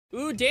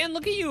Ooh, Dan,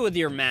 look at you with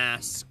your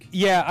mask.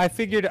 Yeah, I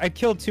figured I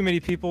killed too many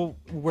people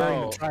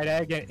wearing the tried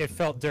egg, and it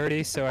felt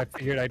dirty, so I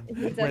figured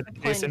I'd wear the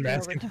Jason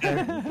mask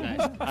instead.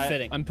 Nice.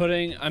 Fitting.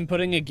 I'm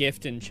putting a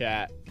gift in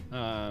chat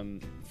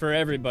for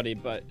everybody,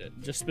 but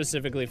just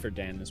specifically for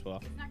Dan as well.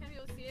 He's not gonna be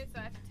able to see it, so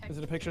I have to text. Is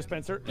it a picture,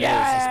 Spencer?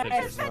 Yeah. Okay,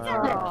 I'm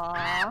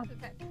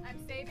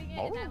saving it,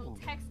 and I will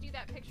text you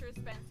that picture of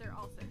Spencer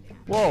also, Dan.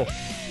 Whoa.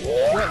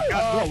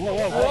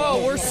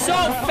 Whoa, we're so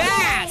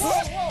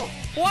fast!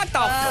 What the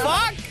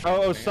fuck?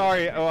 Oh,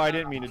 sorry. Oh, I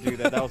didn't mean to do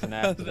that. That was an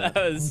accident.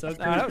 That was so cool.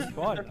 That was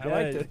fun. I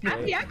liked it.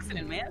 Happy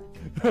accident, man.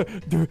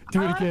 do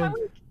it again.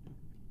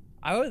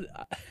 I would.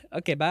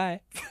 Okay, bye.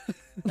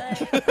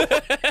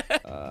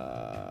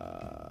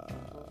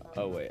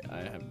 Oh wait, I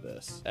have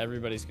this.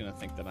 Everybody's gonna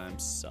think that I'm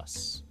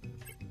sus.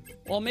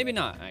 Well, maybe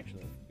not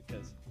actually,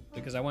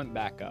 because I went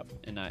back up,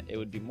 and it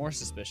would be more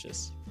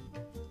suspicious,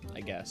 I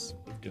guess,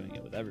 of doing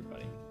it with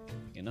everybody.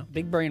 You know,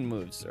 big brain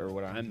moves are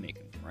what I'm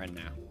making right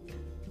now.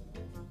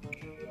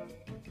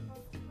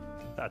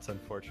 That's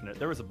unfortunate.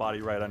 There was a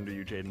body right under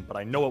you, Jaden, but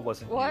I know it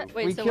wasn't What? you.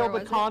 Wait, We so killed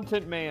where the was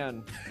content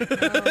man.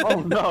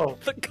 Oh no.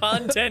 The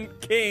content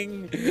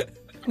king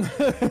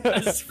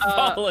has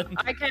fallen.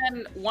 I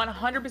can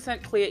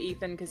 100% clear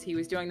Ethan because he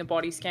was doing the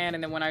body scan,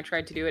 and then when I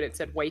tried to do it, it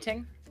said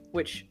waiting,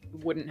 which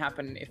wouldn't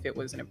happen if it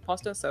was an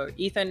imposter. So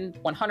Ethan,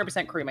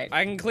 100% crewmate.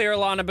 I can clear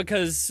Alana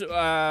because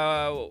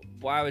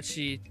why would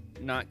she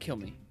not kill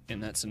me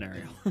in that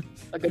scenario?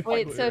 A good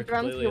point. Wait, so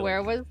Drumsy,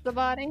 where was the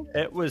body?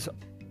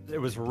 It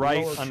was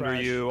right Lower under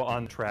trash. you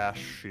on trash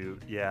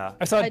chute. Yeah.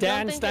 I saw I don't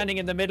Dan think standing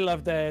in the middle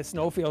of the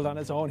snowfield on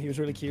his own. He was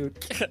really cute.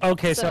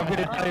 Okay, so I'm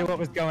gonna tell you what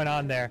was going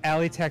on there.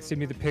 Allie texted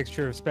me the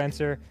picture of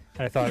Spencer,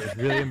 and I thought it was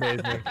really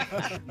amazing.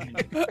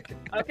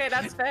 Okay,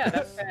 that's fair.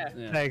 That's fair.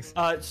 Yeah. Thanks.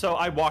 So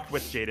I walked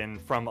with Jaden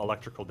from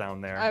electrical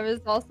down there. I was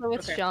also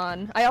with Okay.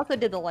 Sean. I also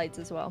did the lights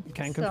as well.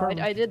 Can So confirm.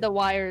 I did the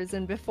wires,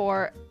 and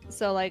before,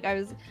 so like I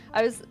was.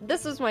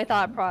 This was my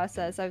thought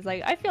process. I was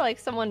like, I feel like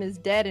someone is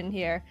dead in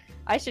here.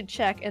 I should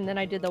check, and then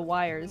I did the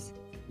wires,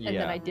 and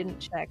then I didn't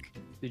check.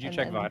 Did you and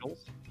check then-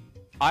 vitals?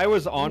 I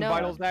was on No.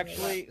 vitals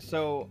actually,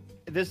 so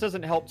this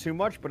doesn't help too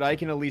much, but I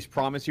can at least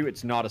promise you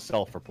it's not a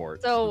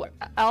self-report. So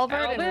Albert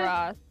and Albert?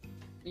 Ross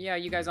Yeah,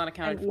 you guys aren't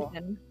and accounted for.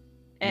 Ethan.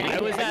 And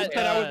I was I at just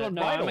said I was on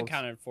No, I'm vitals.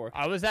 accounted for.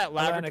 I was at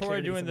laboratory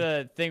activities doing and-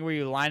 the thing where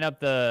you line up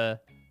the,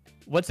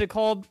 what's it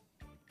called?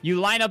 You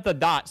line up the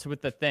dots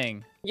with the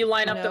thing. You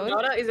line up No. the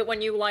data? Is it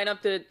when you line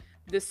up the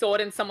sword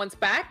in someone's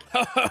back?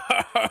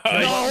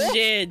 Oh,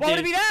 shit, Why would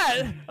it dude. be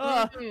that?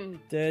 Hmm.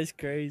 That's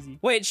crazy.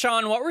 Wait,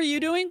 Sean, what were you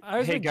doing? I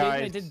was Hey with Jaden. I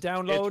guys, did it's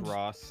download.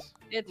 Ross.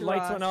 it's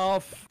Lights Ross. went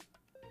off,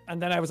 and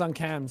then I was on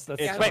cams.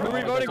 That's It's Wait, who are we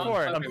Ross. voting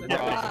for? Okay,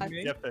 I'm Ross.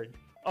 yipping.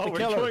 Oh, The we're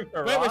killer. going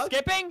for Wait, we're Ross?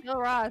 skipping? No,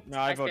 Ross. No,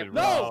 I I voted skipped.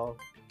 Ross. No.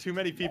 Too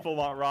many people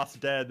want Ross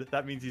dead.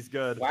 That means he's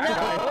good. No,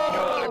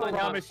 Oh, I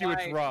promise you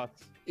it's why? Ross.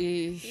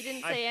 He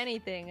didn't say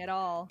anything at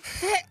all.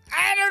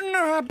 I don't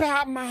know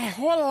about my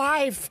whole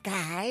life,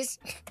 guys.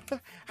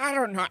 I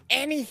don't know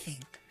anything.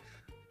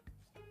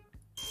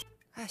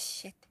 Oh,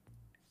 shit.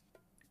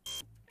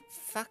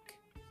 Fuck.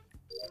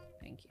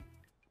 Thank you.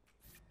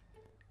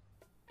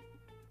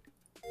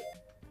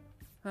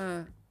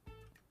 Huh.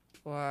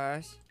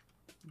 Ross,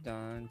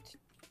 don't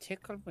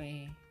tickle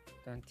me.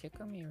 Don't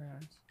tickle me,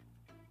 Ross.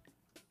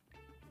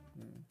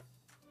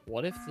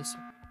 What if this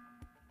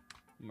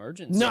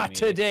emergency? Not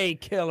meeting- today,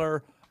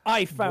 killer.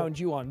 I found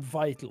you on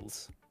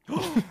vitals.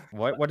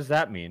 What does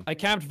that mean? I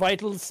camped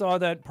vitals, saw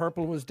that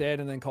purple was dead,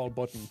 and then called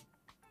button.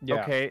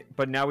 Yeah. Okay,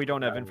 but now we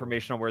don't have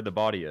information on where the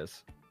body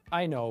is.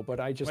 I know, but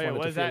I just Wait, wanted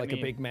what to does feel that like mean?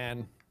 a big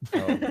man.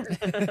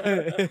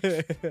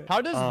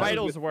 How does Um,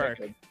 vitals work?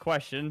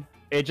 Question.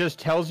 It just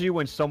tells you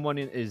when someone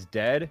is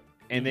dead,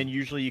 and then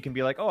usually you can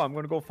be like, "Oh, I'm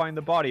gonna go find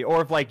the body,"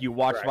 or if like you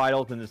watch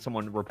vitals and then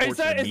someone reports Is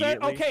that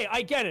immediately. okay?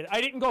 I get it.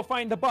 I didn't go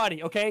find the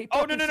body. Okay.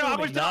 Oh, no, no, no. I Fucking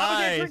was, sue me. I was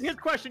Nice. answering his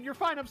question. You're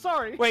fine. I'm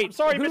sorry. Wait, I'm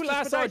sorry, who Mr.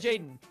 last saw Spadaci.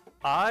 Jaden?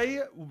 I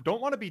don't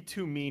want to be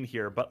too mean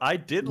here, but I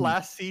did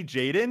last see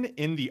Jaden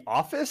in the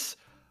office.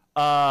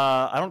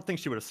 I don't think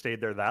she would have stayed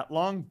there that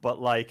long,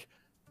 but like,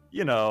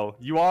 you know,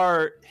 you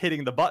are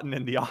hitting the button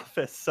in the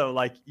office, so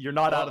like you're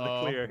not out of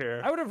the clear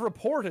here. I would have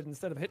reported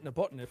instead of hitting a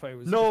button if I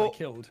was No. if I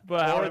killed.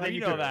 But how Or do then you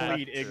you know could that?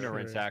 plead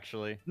ignorance,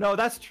 actually. No,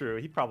 that's true.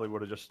 He probably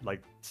would have just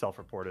like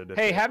self-reported. if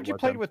Hey, it haven't you was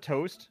played him. with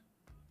Toast?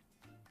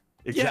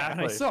 Yeah, and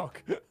Exactly. I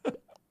suck.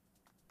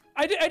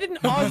 I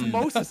didn't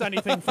osmosis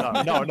anything from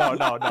him. No.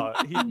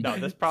 No,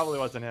 this probably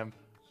wasn't him.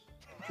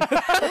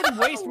 I didn't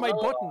waste my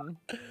button.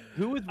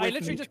 Who was I with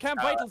literally me? just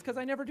camped vitals because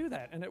I never do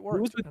that, and it worked.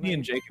 Who was with me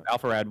and Jacob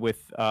Alpharad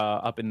with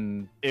up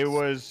in? It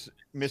was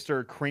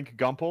Mr. Crink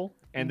Gumple,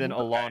 and then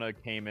Alana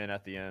came in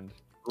at the end.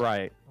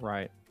 Right.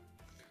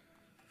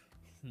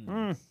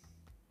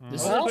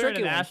 This Well, is a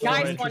tricky one.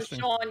 Nice one,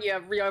 Sean. You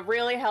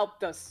really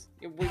helped us.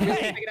 We really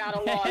figured out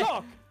a lot.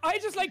 Look, I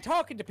just like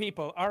talking to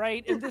people. All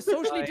right, in this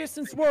socially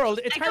distanced world,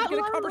 it's hard to get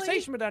a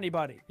conversation with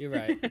anybody. You're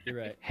right. You're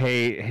right.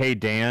 Hey,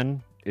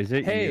 Dan, is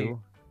it Hey.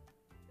 you?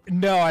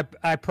 No,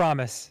 I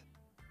promise.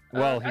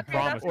 Well, he Okay,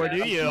 promised. that's Or do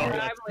fair. you?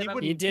 I believe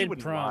him. He did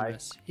wouldn't lie.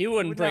 promise. He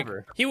wouldn't break.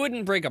 never. He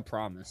wouldn't break a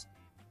promise.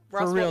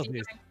 Ross, For real,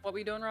 dude. what were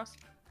you doing, Ross?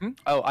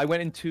 Oh, I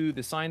went into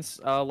the science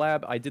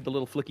lab. I did the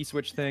little flicky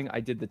switch thing. I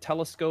did the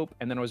telescope,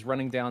 and then I was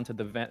running down to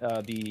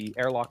the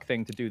airlock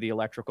thing to do the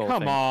electrical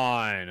Come thing.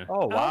 on.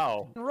 Oh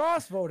wow.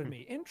 Ross voted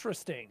me.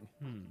 Interesting.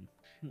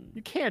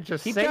 You can't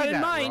just Keep say that in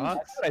that, mind. Ross.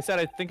 I said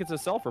I think it's a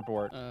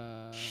self-report.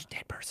 Shh,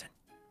 dead person.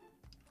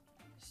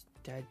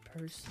 Dead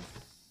person?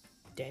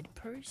 Dead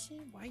person?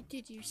 Why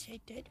did you say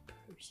dead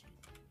person?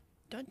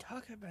 Don't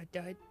talk about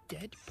dead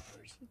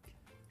person.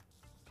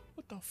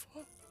 What the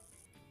fuck?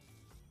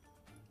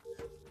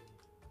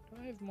 Do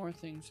I have more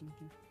things in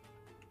here?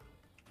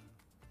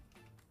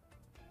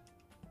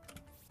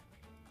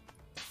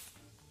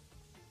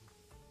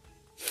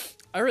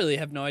 I really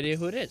have no idea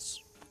who it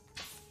is.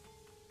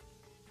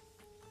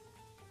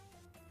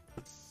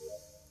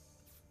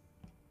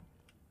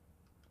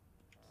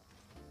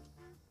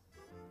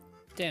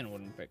 Dan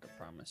wouldn't break a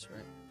promise,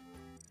 right?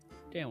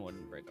 Dan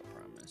wouldn't break a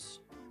promise.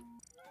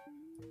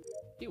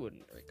 He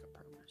wouldn't break a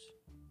promise.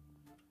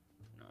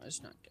 No,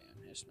 it's not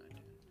Dan. It's not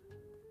Dan.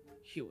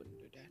 He wouldn't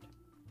do that.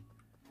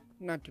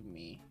 Not to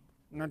me.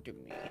 Not to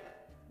me.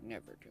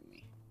 Never to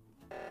me.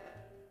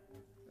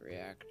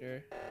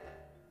 Reactor.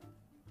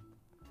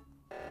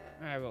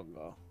 I will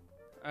go.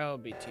 I will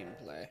be team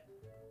play.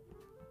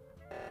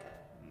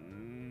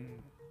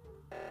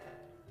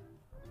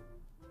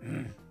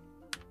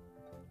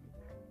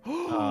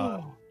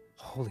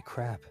 Holy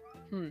crap.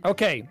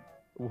 Okay.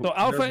 So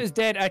Alpha is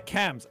dead at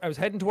cams. I was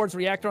heading towards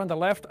reactor on the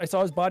left. I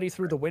saw his body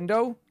through the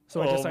window,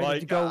 so I decided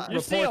to go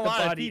report the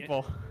body.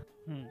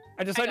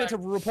 I decided to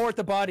report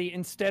the body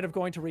instead of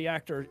going to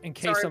reactor in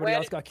case somebody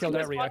else got killed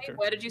at reactor.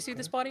 Where did you see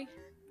this body?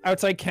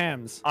 Outside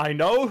cams. I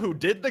know who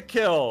did the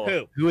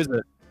kill. Who is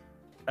it?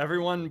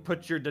 Everyone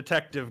put your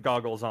detective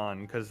goggles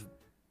on, because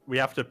we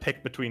have to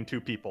pick between two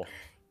people.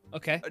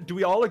 Okay. Do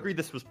we all agree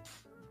this was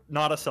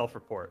not a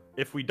self-report?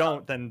 If we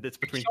don't, then it's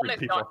between three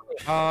people.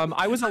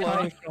 I was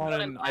alone with Sean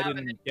and I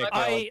didn't get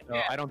killed,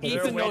 so I don't think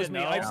Ethan knows me.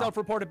 know. I've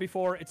self-reported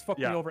before. It's fucked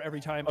me over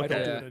every time. I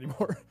don't do it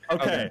anymore.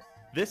 Okay.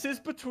 This is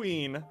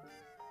between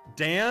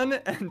Dan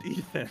and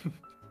Ethan.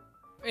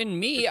 And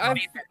me, I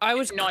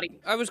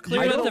was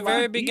clear at the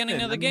very beginning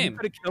of the game. You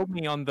could have killed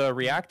me on the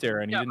reactor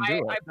and you didn't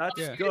do it.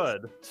 That's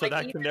good. So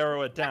that can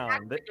narrow it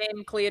down. The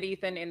game cleared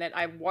Ethan in that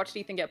I watched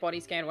Ethan get body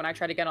scanned. When I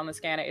tried to get on the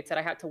scanner, it said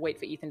I had to wait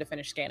for Ethan to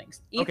finish scanning.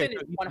 Ethan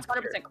is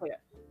 100% clear.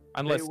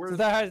 Unless So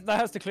that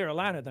has to clear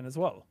Alana then as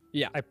well.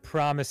 Yeah. I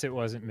promise it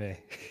wasn't me.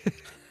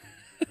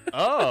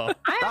 Oh.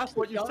 That's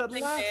what you said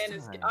last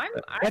time.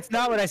 That's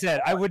not what I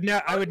said. I would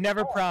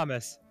never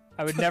promise.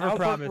 I would never Alpha,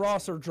 promise.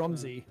 Ross or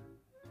Drumsy.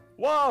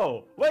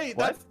 Whoa! Wait,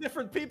 that's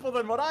different people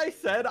than what I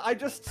said. I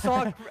just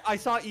saw I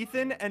saw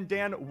Ethan and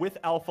Dan with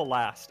Alpha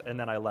last, and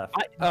then I left.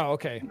 Oh,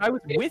 okay. I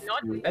was with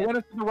you. I went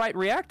to the right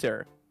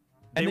reactor.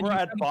 They then were you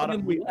at said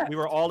bottom. something We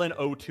were all in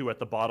O2 at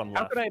the bottom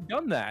How left. could I have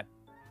done that?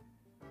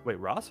 Wait,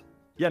 Ross?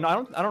 Yeah,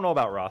 no, I don't know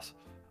about Ross.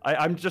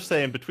 I'm just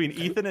saying between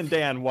Ethan and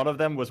Dan, one of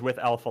them was with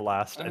Alpha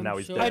last, and now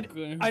he's dead.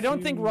 I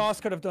don't think Ross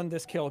could have done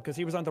this kill because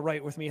he was on the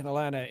right with me and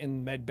Alana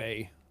in med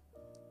bay.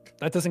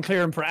 That doesn't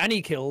clear him for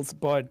any kills,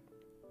 but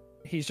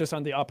he's just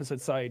on the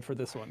opposite side for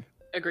this one.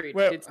 Agreed.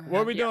 Wait,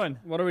 what are we doing?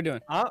 What are we doing?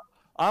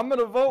 I'm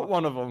gonna vote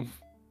one of them.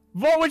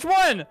 Vote which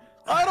one?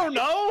 I don't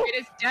know. It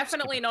is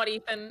definitely not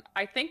Ethan.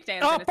 I think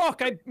Dan's Oh innocent.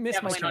 fuck! I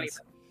missed my Definitely not chance.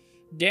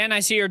 Ethan. Dan,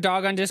 I see your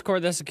dog on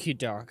Discord. That's a cute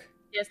dog.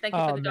 Yes, thank you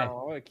for the dog.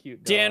 Oh, what a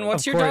cute dog. Dan,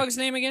 what's Of your course. dog's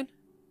name again?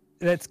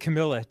 That's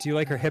Camilla. Do you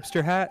like her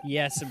hipster hat?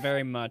 Yes,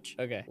 very much.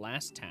 Okay,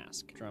 last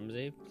task.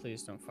 Drumsy,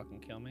 please don't fucking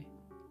kill me.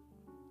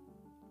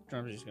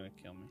 Drumsy's gonna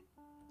kill me.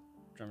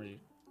 Drumsy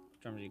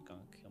gonna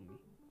kill me.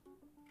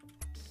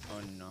 Oh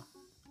no.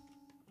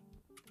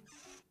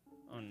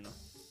 Oh no.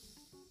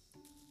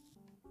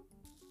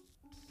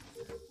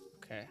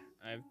 Okay,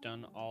 I've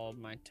done all of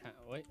my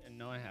wait,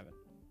 no I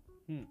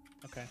haven't.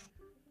 Okay.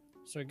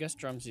 So I guess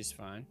Drumsy's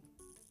fine.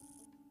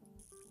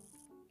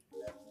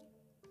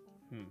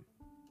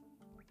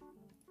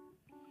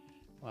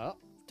 Well,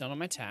 done all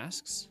my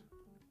tasks.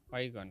 Why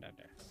are you going down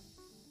there?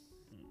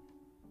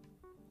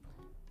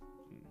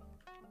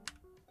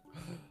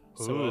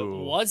 So it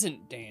Ooh.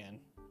 wasn't Dan.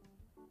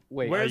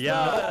 Wait, Where's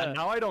yeah,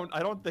 now I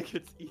don't think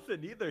it's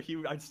Ethan either.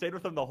 I stayed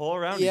with him the whole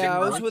round. He Yeah, I didn't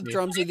was like with me.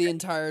 Drumsy the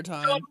entire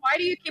time. Sean, why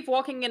do you keep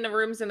walking in the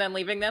rooms and then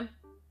leaving them?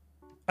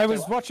 I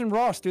was watching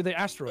Ross do the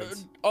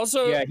asteroids.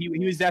 Also, Yeah, he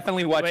was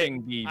definitely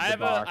watching the I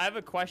box. have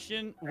a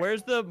question.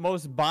 Where's the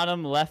most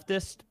bottom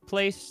leftist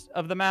place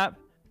of the map?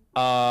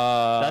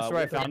 That's That's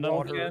where I found them.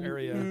 Water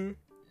area.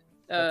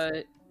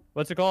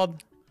 What's it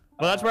called?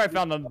 Well, that's where I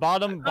found them.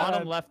 Bottom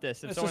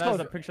leftist. If it's someone just has a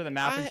called- picture of the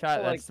map in I-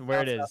 chat, that's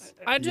where it is.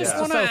 I just Yeah.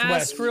 want to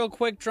Southwest. ask real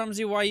quick,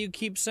 Drumsy, why you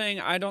keep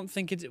saying I don't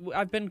think it's.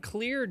 I've been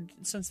cleared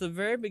since the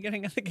very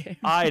beginning of the game.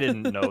 I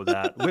didn't know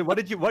that. Wait,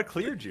 what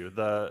cleared you?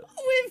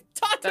 We've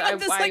talked about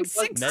this like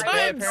 6 Med Bay,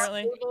 times.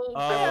 apparently.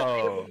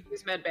 Oh.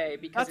 Use med bay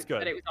because That's it said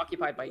good. it was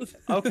occupied by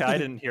Ethan. Okay, I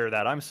didn't hear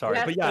that. I'm sorry.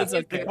 Yes, But yeah, it's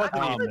okay. it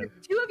wasn't Ethan.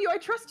 Two of you, I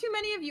trust too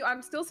many of you.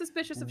 I'm still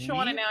suspicious of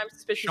Sean, and now I'm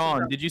suspicious of Sean,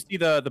 Drum. did you see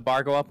the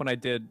bar go up when I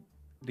did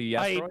The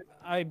asteroid?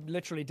 I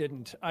literally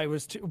didn't. I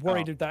was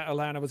worried that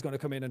Alana was going to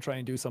come in and try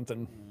and do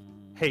something.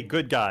 Hey,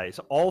 good guys,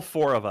 all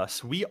 4 of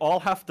us, we all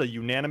have to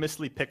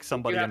unanimously pick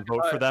somebody and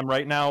vote for them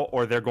right now,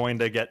 or they're going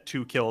to get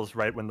 2 kills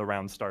right when the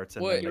round starts.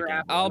 And Wait,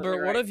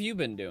 Albert, what have you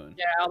been doing?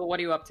 Yeah, Albert, what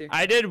are you up to?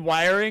 I did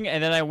wiring,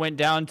 and then I went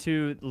down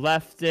to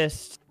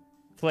leftist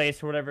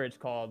place, whatever it's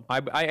called.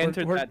 I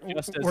entered that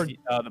just as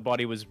the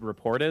body was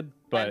reported,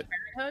 but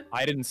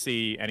I didn't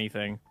see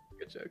anything.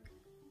 Good joke.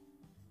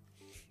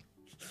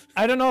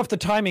 I don't know if the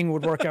timing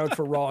would work out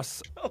for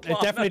Ross. It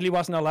definitely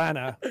wasn't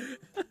Alana.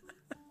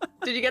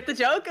 Did you get the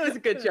joke? It was a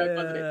good joke,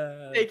 wasn't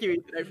it? Thank you,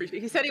 Ethan. I appreciate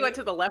it. He said he went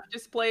to the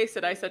leftist place,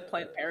 and I said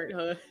Planned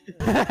Parenthood.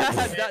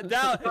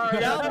 down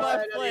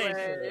left place.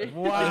 Anyway.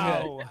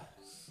 Wow.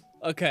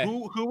 Okay.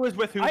 Who was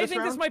with who? I this think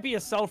round? this might be a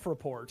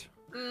self-report.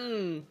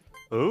 Ooh.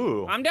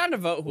 I'm down to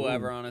vote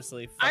whoever,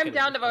 honestly. I'm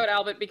down to vote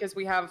Albert because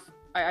we have.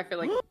 I feel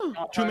like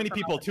Too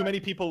many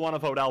people want to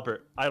vote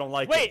Albert. I don't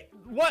like it. Wait,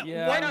 what?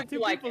 Yeah. Why Why don't don't 2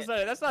 you like people it?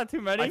 say it? That's not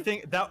too many. I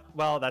think that.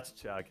 Well, that's.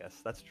 I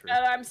guess that's true.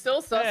 And I'm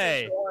still sus.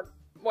 Hey.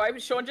 Why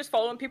was Sean just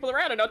following people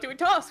around and not doing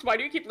tasks? Why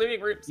do you keep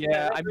looting rooms?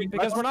 Yeah, I mean,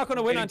 Because we're not going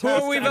to win on Who are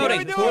tasks. we anyway.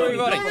 voting? Who are we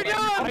voting?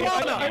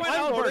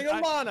 I'm voting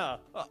Alana.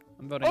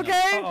 I'm voting.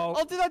 Okay, Uh-oh.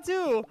 I'll do that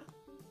too.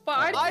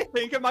 But I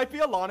think it might be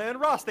Alana and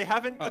Ross. They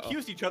haven't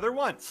accused each other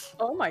once.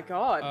 oh my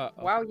god!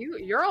 Wow,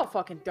 you're all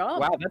fucking dumb.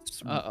 wow,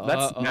 that's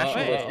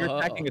nationalist. You're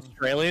attacking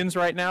Australians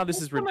right now.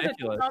 This is Some of the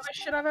ridiculous. dumbest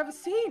shit I've ever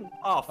seen.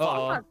 Oh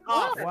fuck!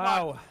 Oh,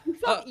 Wow.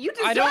 You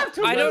I deserve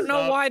to don't. I don't lose.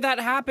 know why that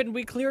happened.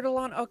 We cleared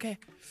Alana. Okay.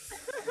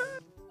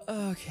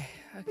 Okay.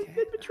 Okay.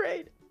 Been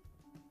betrayed.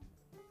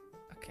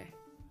 Okay.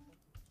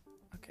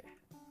 Okay.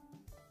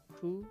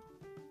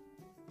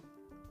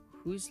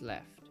 Who's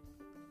left?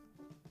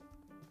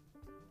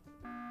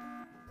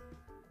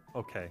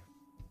 Okay,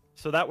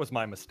 so that was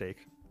my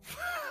mistake.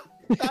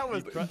 That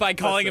was By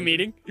calling a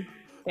meeting?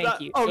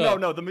 Thank you. Oh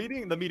no, the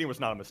meeting was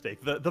not a mistake.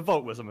 The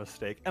vote was a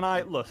mistake. And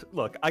I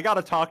look, I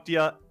gotta talk to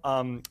you,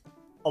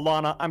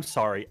 Alana. I'm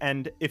sorry,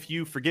 and if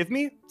you forgive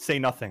me, say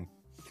nothing.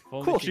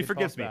 Cool, she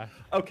forgives me.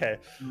 Okay,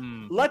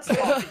 let's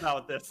talk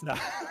about this now.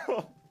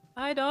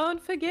 I don't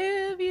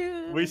forgive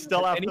you. We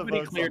still have Anybody to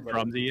vote cleared somebody.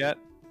 Drumsy yet?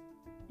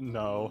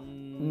 No.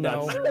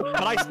 No.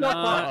 But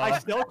I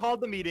still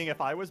called the meeting. If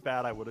I was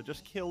bad, I would have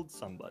just killed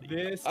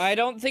somebody. I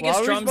don't think Well,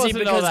 it's how are we Drumsy supposed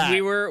to know because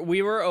that?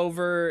 we were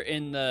over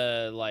in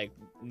the like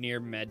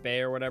near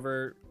Medbay or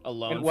whatever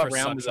alone And what for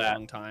round such was a that?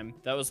 long time.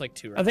 That was like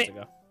 2 I rounds think-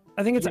 ago.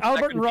 I think it's Your Albert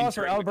second and Ross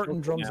team or tried to Albert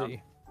and kill me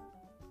Drumsy.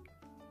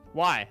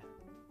 Why?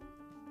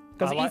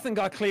 Because I like- Ethan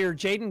got cleared,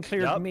 Jaden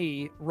cleared Yep.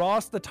 me.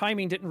 Ross, the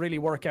timing didn't really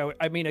work out.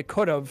 I mean, it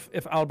could have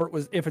if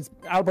it's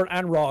Albert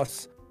and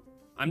Ross.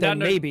 I'm then down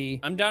to maybe.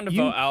 I'm down to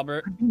You- vote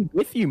Albert. I've been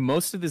with you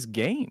most of this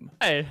game.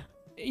 Hey,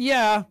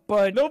 Yeah,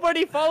 but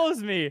nobody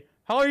follows me.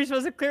 How are you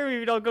supposed to clear me if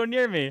you don't go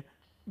near me?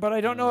 I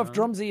don't know if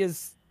Drumsy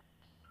is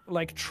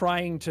like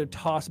trying to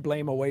toss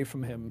blame away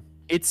from him.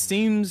 It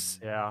seems.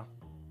 Yeah.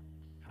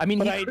 I mean,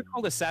 But he I- could have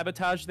called a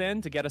sabotage then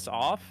to get us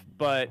off,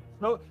 but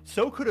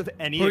So could have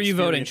any Who are you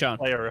voting, experienced Sean?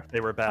 player if they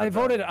were bad. I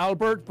though. voted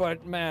Albert,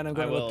 but man, I'm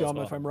I gonna will look as dumb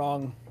well. if I'm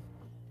wrong.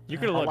 You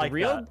could have I looked like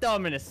real that.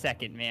 dumb in a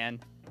second, man.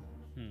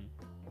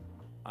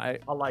 I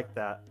like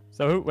that.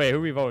 So who are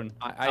we voting?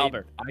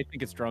 Albert. I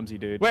think it's Drumsy,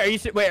 dude.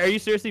 Wait, are you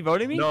seriously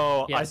voting me?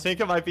 No, I Yes.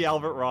 think it might be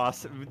Albert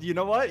Ross. You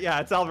know what? Yeah,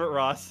 it's Albert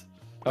Ross.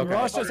 And Okay.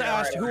 Ross just Alright,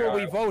 asked, alright, "Who are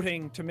we alright.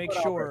 voting?" to make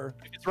sure,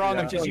 If it's wrong,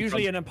 I'm which is voting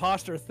usually Drumsy. an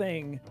imposter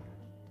thing.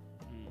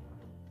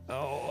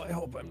 Oh, I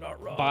hope I'm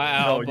not wrong. Bye,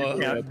 No, you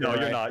Albert. can't. No,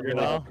 you're not. You're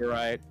not. You're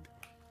right.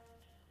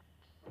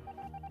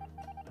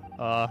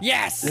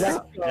 Yes.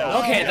 Yeah.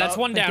 Okay, that's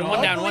one down.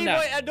 One down. One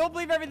down. I don't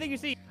believe everything you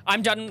see.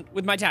 I'm done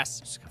with my tasks.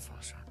 Just gotta follow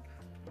Sean.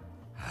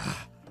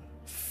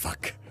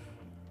 Fuck.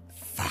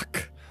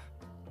 Fuck.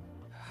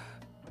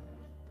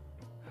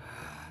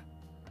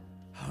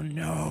 Oh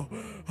no.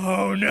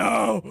 Oh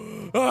no.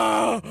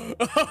 Oh.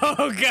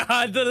 Oh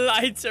god, the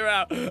lights are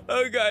out.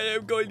 Oh god,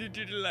 I'm going to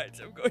do the lights.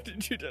 I'm going to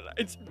do the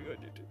lights. I'm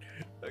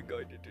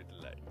going to do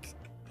the lights.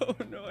 Oh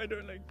no, I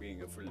don't like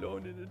being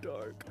alone in the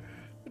dark.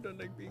 I don't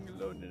like being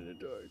alone in the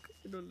dark.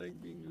 I don't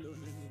like being alone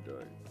in the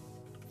dark.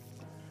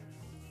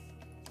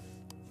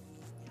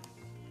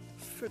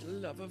 For the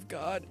love of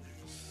God.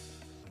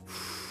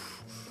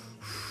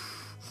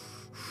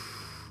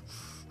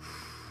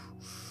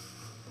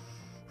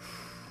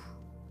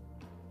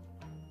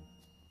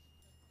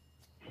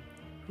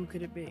 Who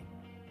could it be?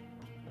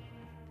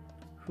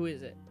 Who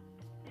is it?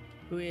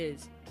 Who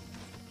is?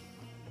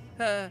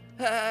 God.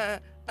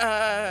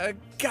 Oh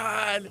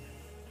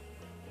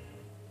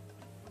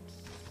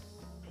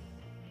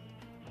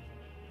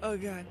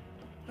God.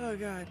 Oh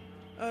God.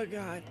 Oh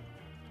God.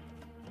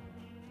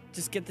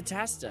 Just get the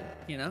task done,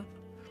 you know?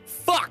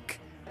 Fuck!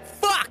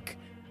 Fuck!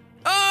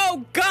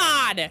 Oh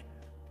God!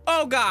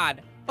 Oh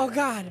God! Oh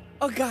God!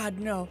 Oh God,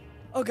 no.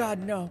 Oh God,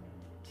 no.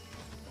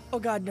 Oh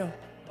God, no.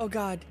 Oh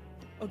God.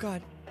 Oh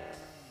God.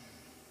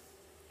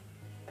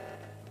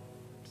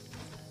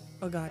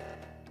 Oh God.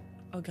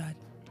 Oh God.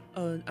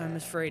 Oh, I'm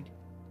afraid.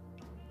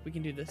 We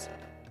can do this.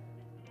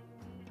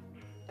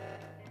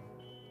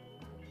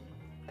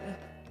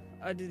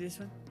 I'll do this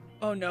one.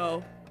 Oh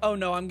no. Oh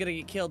no, I'm gonna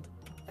get killed.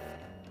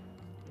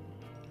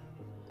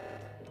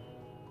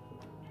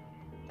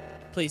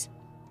 Please.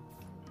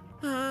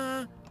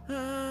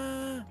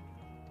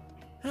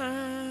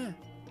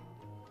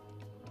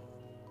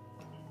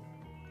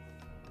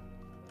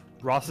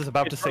 Ross is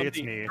about to say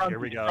it's me. Here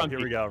we go. Here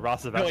we go.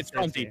 Ross is about to say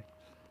it's me.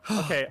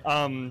 Okay,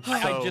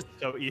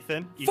 so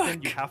Ethan,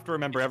 you have to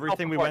remember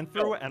everything we went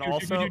through, and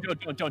also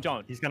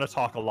don't. He's gonna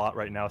talk a lot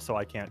right now, so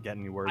I can't get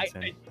any words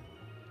in.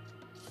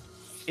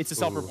 It's a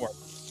self-report.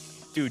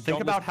 Dude, think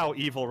about how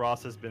evil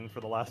Ross has been for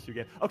the last few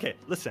games. Okay,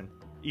 listen,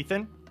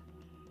 Ethan.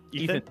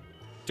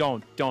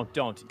 Don't. God.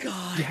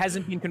 He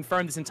hasn't been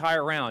confirmed this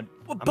entire round.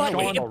 But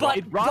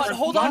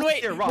hold on,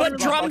 wait. But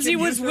Drumsy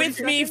was with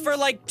me for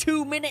like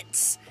 2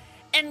 minutes.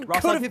 And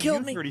Ross, could have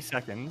killed me. 30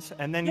 seconds,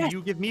 and then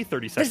you give me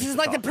 30 seconds. This is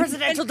like the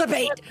presidential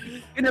debate.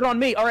 Pin it on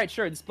me. All right,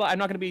 sure. I'm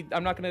not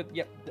gonna.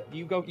 Yep.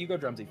 You go,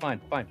 Drumsy. Fine.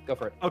 Go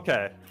for it.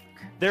 Okay.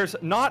 There's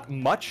not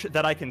much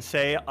that I can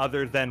say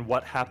other than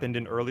what happened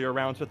in earlier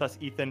rounds with us,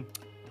 Ethan,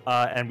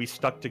 and we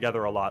stuck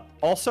together a lot.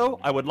 Also,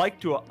 I would like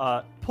to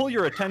pull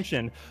your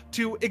attention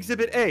to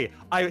Exhibit A.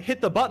 I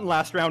hit the button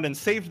last round and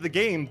saved the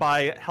game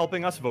by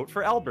helping us vote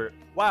for Albert.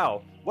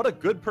 Wow. What a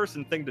good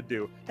person thing to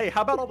do. Hey,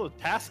 how about all those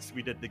tasks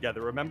we did together?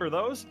 Remember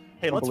those?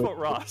 Hey, let's vote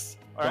Ross.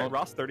 All right,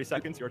 Ross, 30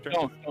 seconds, your turn.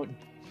 Don't.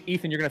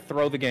 Ethan, you're going to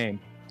throw the game.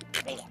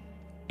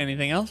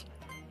 Anything else?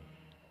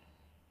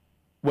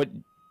 What?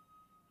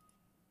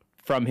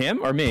 From him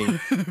or me?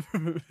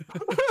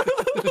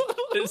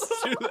 It's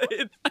too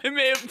late. I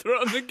may have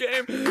thrown the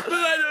game, but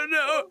I don't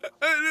know.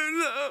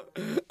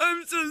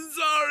 I'm so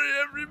sorry,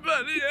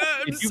 everybody.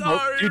 I'm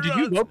sorry. Dude, did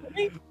you vote for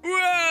me? Well,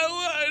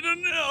 I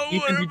don't know.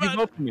 Ethan, did you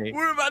vote for me?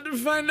 We're about to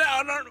find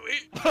out, aren't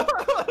we?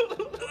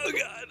 Oh,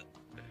 God.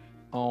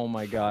 Oh,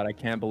 my God. I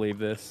can't believe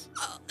this.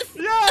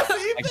 Yes,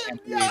 I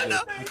can't believe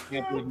this. I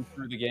can't believe you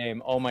threw the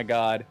game. Oh, my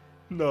God.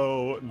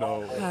 No.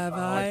 Have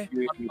I?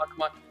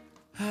 Come on.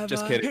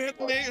 Just kidding.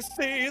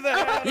 See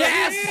that?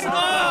 Yes!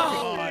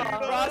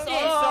 Ross,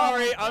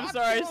 I'm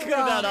sorry. I screwed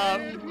that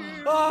up.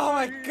 Oh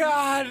my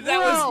God!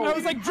 I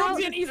was like,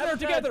 Drumsy and Ethan are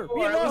together.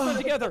 Me and Ross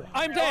are together.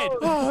 I'm dead.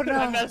 Oh no!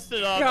 I messed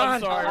it up. God.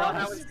 I'm sorry.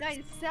 How did you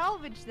guys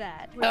salvage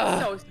that?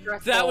 So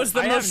stressful. That was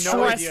the most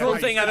stressful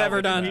thing I've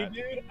ever done.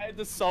 Dude, I had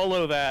to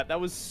solo that.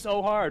 That was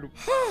so hard.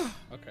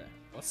 Okay,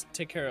 let's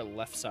take care of the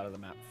left side of the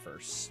map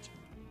first.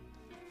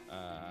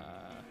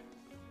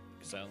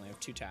 Because I only have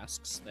 2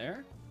 tasks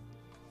there.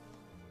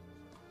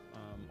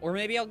 Or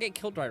maybe I'll get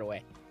killed right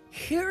away.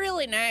 Who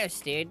really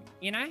knows, dude?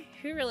 You know?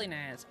 Who really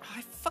knows?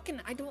 Oh,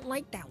 I don't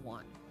like that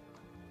one.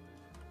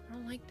 I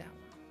don't like that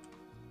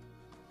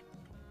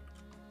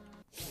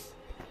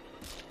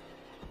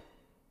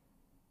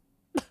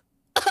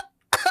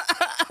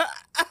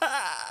one.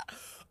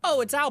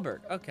 Oh, it's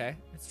Albert. Okay.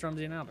 It's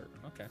Drumsy and Albert.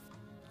 Okay.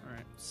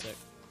 Alright, sick.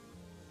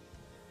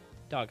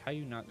 Dog, how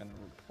you not gonna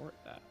report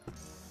that?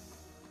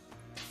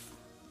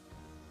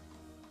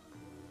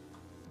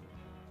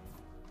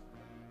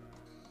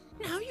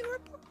 Now you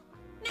report.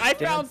 I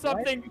found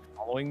something.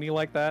 Following me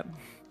like that?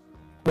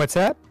 What's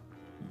that?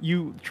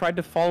 You tried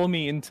to follow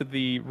me into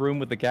the room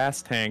with the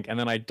gas tank, and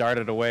then I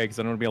darted away because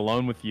I don't want to be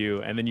alone with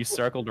you, and then you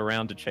circled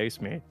around to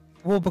chase me.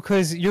 Well,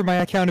 because you're my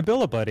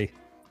accountability buddy.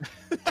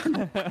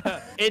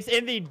 It's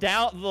in the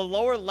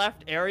lower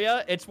left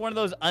area. It's one of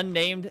those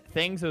unnamed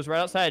things. It was right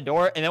outside a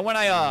door. And then when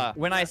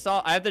I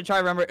saw, I have to try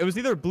to remember. It was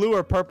either blue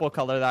or purple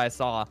color that I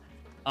saw.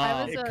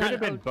 It could have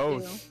been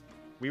both.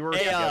 We were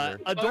together.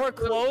 A door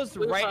closed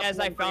right as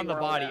I found the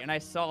body, and I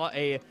saw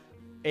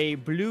a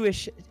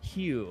bluish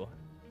hue.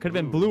 Could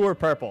have been blue or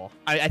purple.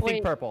 I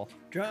think purple.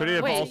 Could it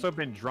have also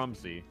been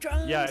Drumsy?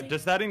 Yeah,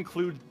 does that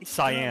include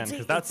cyan?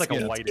 Because that's like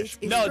a whitish.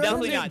 No,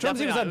 definitely not.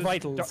 Drumsy was on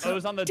Vital. vitals. It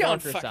was on the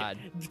darker side.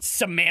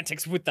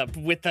 Semantics with the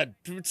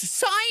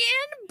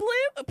cyan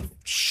blue.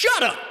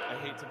 Shut up. I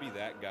hate to be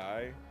that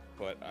guy,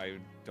 but I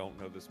don't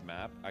know this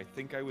map. I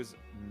think I was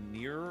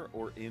near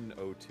or in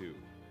O2.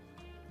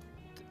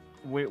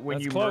 When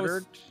That's you close.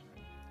 murdered,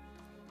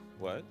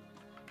 What?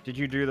 did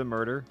you do the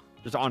murder?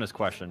 Just honest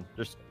question.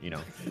 Just, you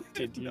know.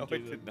 Did you? No, I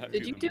did not.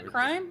 Did you do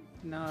crime?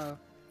 No.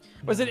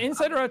 Was it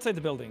inside or outside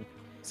the building?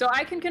 So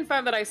I can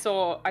confirm that I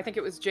think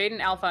it was Jaden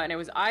Alpha, and it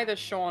was either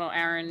Sean or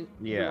Aaron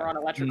who were on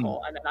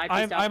electrical, and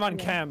then I'm on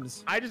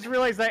cams. I just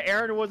realized that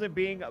Aaron wasn't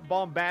being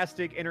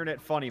bombastic internet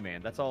funny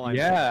man. That's all I'm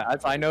saying. Yeah,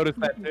 I noticed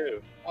that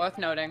too. Worth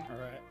noting. All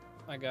right,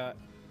 I got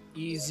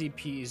easy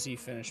peasy.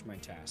 Finish my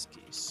task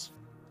keys.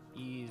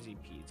 Easy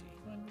peasy.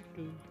 1,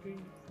 2, 3,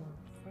 4,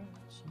 5,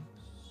 6,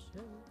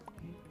 7,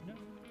 8,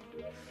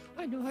 9.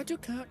 I know how to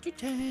count to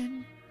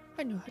 10.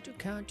 I know how to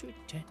count to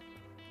 10.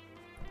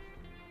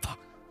 Fuck.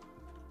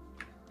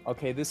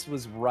 Okay, this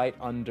was right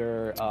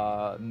under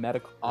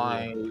medical.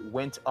 I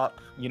went up.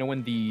 You know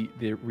when the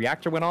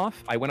reactor went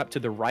off? I went up to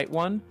the right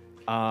one.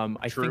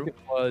 I think it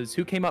was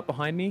who came up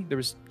behind me. There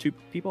was 2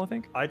 people, I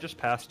think. I just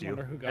passed you.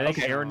 I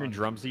think Aaron and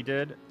Drumsy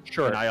did.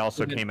 Sure. And I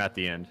also came at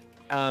the end.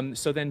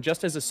 So then,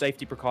 just as a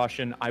safety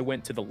precaution, I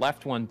went to the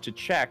left one to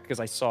check because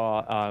I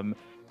saw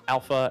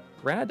Alpha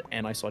Rad,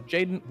 and I saw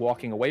Jaden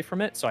walking away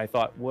from it. So I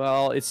thought,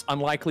 well, it's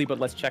unlikely, but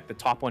let's check the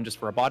top one just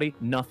for a body.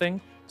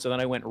 Nothing. So then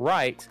I went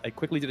right. I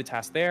quickly did a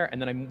task there, and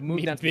then I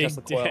moved down to the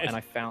Tesla coil, and I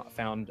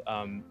found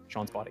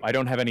Sean's body. I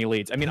don't have any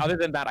leads. I mean, other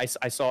than that, I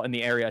saw in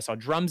the area, I saw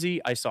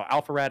Drumsy, I saw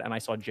Alpha Rad, and I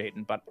saw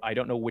Jaden, but I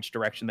don't know which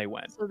direction they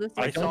went. So this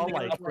I saw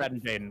like Alpha Rad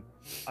and Jaden.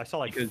 I saw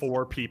like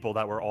 4 people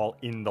that were all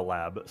in the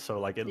lab, so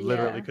like it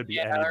literally could be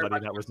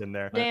anybody that was in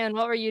there. Dan,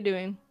 what were you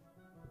doing?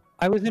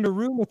 I was in a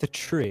room with a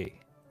tree.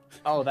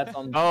 Oh, that's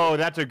on. Oh,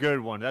 that's a good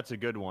one. That's a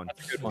good one.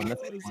 That's a good one.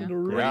 That's a good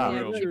one. Yeah,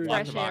 really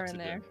fresh air in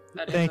there.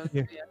 Thank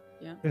you.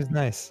 Yeah. It was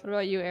nice. What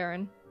about you,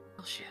 Aaron?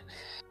 Oh shit.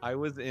 I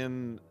was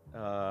in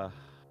the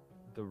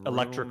room...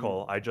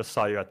 Electrical. I just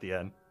saw you at the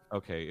end.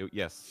 Okay,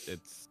 yes,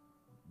 it's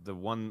the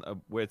one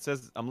where it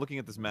says, I'm looking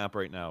at this map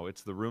right now.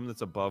 It's the room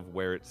that's above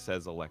where it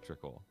says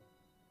electrical.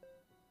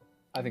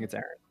 I think it's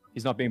Aaron.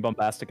 He's not being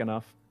bombastic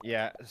enough.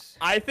 Yeah.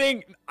 I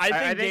think think we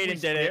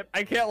Jaden did it.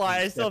 I can't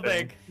lie. I still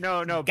think.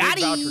 No, big vouch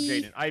for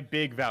Jaden. I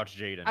big vouch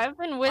Jaden. I've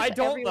been with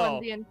don't, everyone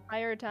though. the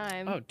entire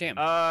time. Oh damn.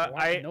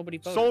 Nobody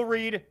voted. Soul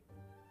Reed.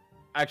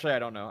 Actually, I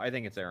don't know. I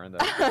think it's Aaron though.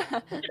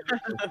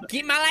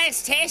 Get my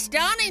last test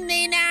done, and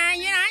then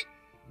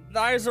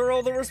Those are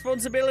all the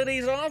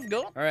responsibilities I've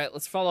got. All right,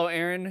 let's follow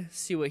Aaron.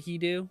 See what he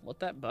do. What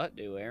that butt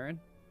do, Aaron?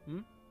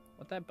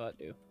 What that butt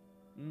do?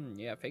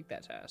 Yeah, fake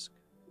that task.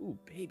 Ooh,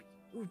 baby.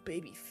 Ooh,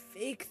 baby,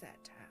 fake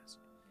that task.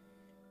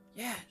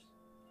 Yes.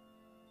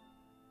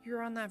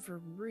 You're on that for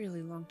a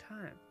really long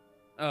time.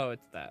 Oh,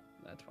 it's that.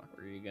 That's fine.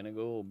 Where are you gonna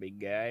go, big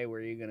guy?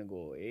 Where are you gonna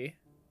go, eh?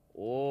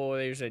 Oh,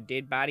 there's a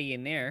dead body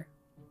in there.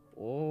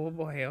 Oh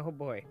boy, oh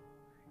boy.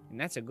 And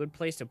that's a good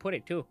place to put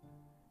it, too.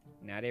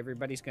 Not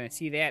everybody's gonna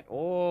see that.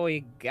 Oh,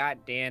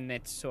 goddamn,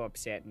 that's so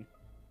upsetting.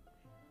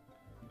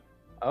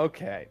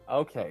 Okay.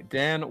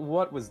 Dan,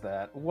 what was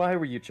that? Why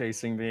were you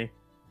chasing me?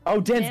 Oh,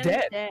 Dan's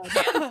dead.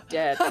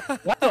 Dead.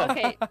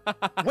 Okay.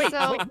 Wait,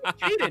 So-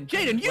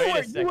 Jaden,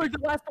 you were the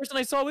last person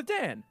I saw with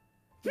Dan.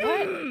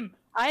 What?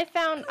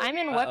 I'm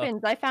in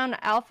weapons. I found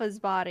Alpha's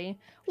body.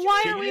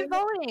 Why are we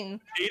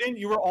voting? Aiden,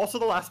 you were also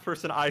the last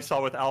person I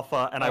saw with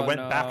Alpha, and I went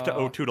back to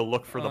O2 to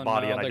look for the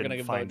body, and I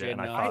didn't find it.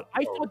 And I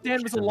thought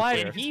Dan was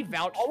alive. And he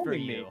vouched for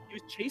you. He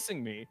was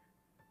chasing me.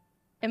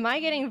 Am I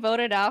getting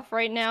voted off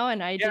right now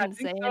and I didn't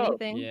say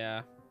anything?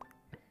 Yeah.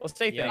 Well,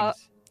 say things. Yeah.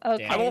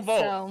 Okay, I won't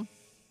vote. so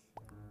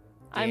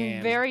I'm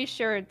Damn. very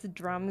sure it's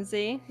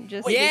Drumsy.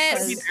 Just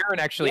Yes! because... Aaron,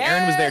 actually.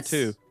 Aaron was there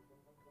too.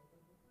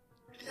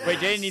 Wait,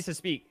 Jaden needs to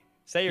speak.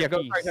 Say your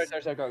piece.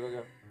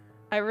 Go.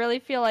 I really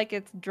feel like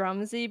it's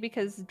Drumsy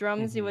because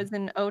Drumsy was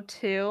in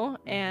O2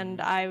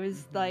 and I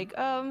was like,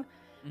 I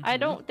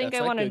don't think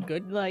That's I like want to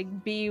good.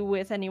 like be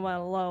with anyone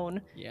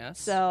alone. Yes.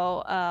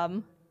 So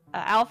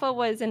Alpha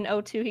was in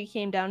O2. He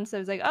came down, so I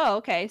was like, oh,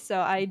 okay.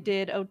 So I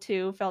did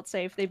O2, felt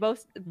safe. They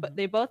both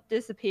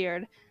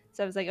disappeared.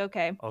 So I was like,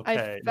 okay.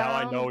 Okay, now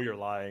I know you're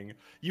lying.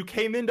 You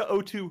came into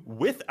O2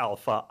 with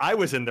Alpha. I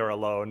was in there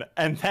alone,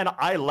 and then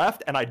I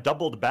left and I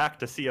doubled back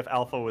to see if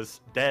Alpha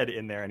was dead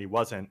in there, and he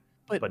wasn't.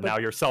 But now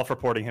you're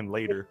self-reporting him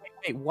later.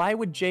 Wait, why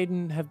would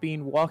Jaden have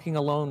been walking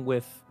alone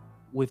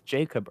with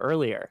Jacob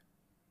earlier?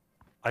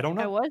 I don't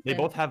I know. wasn't. They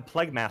both have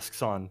plague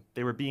masks on.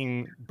 They were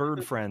being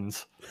bird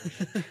friends.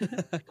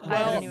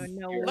 I don't even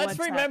know Let's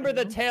what's remember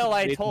the happening. tale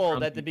I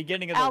told at the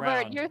beginning of the Albert,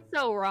 round. you're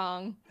so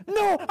wrong.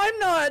 No, I'm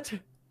not.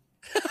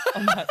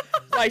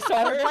 I saw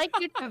I her. would like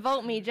you to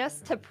vote me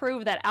just to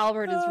prove that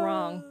Albert is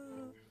wrong.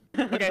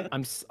 Okay.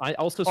 I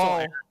also saw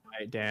Aaron,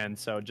 Dan,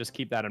 so just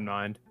keep that in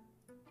mind.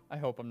 I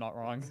hope I'm not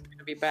wrong. It's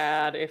gonna be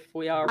bad if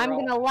we are I'm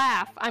wrong. gonna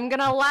laugh. I'm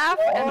gonna laugh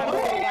and I'm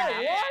gonna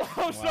laugh.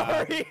 Oh,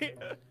 sorry.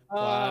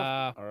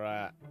 Wow. All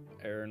right,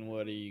 Aaron,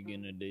 what are you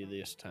gonna do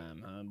this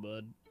time, huh,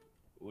 bud?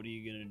 What are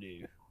you gonna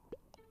do?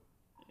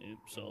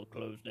 Oops, all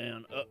closed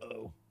down.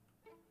 Uh-oh.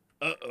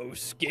 Uh-oh,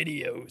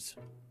 skiddios.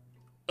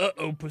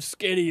 Uh-oh,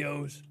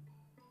 Pescedios.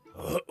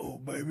 Uh-oh,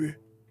 baby.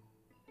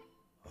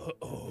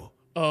 Uh-oh.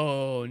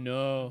 Oh,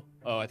 no.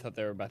 Oh, I thought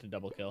they were about to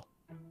double kill.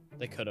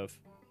 They could have.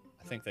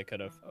 I think they could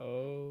have.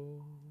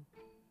 Oh.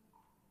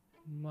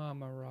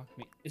 Mama rock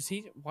me.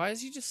 Why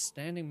is he just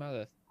standing by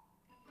the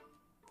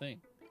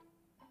thing?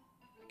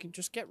 You can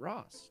just get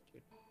Ross,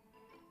 dude.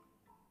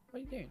 What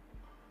are you doing?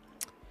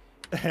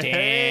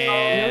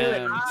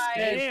 Damn.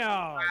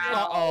 Damn.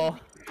 Uh-oh.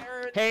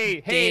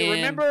 Hey, Dan.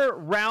 remember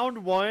round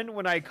 1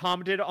 when I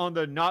commented on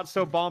the not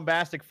so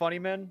bombastic funny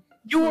men?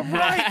 You were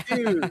right,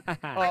 dude.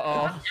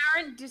 Uh-oh.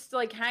 Aaron just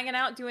like hanging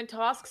out doing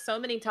tasks so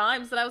many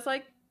times that I was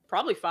like,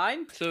 probably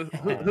fine. So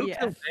Who Yeah.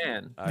 killed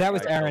Dan? That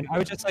was Aaron. I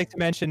would just like to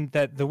mention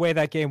that the way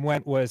that game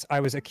went was I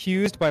was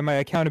accused by my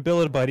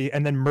accountability buddy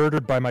and then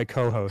murdered by my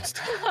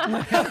co-host. All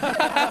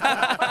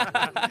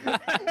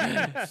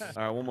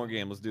right, one more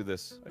game. Let's do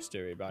this.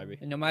 Mystery, baby.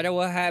 No matter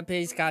what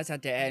happens, guys,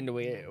 at the end,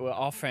 we're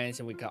all friends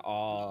and we can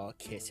all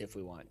kiss if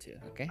we want to,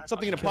 okay?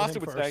 Something an imposter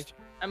would say.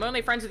 I'm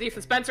only friends with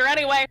Ethan Spencer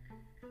anyway.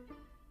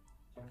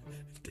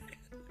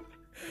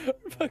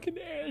 Fucking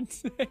Aaron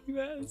saying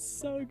that is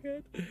so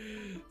good.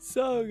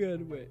 So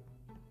good. Wait.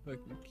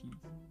 Fucking keys.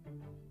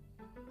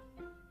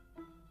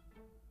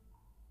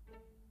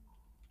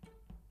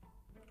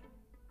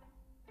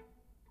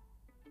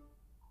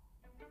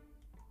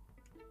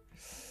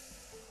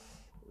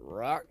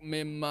 Rock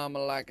me mama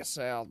like a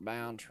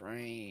southbound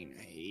train.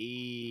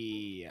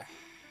 Hey.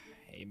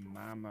 Hey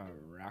mama,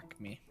 rock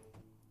me.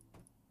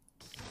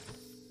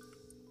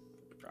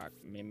 Rock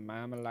me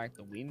mama like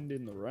the wind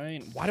in the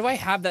rain. Why do I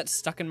have that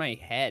stuck in my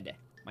head?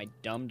 My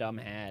dumb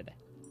head.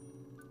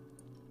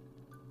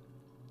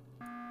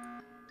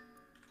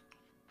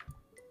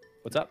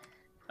 What's up?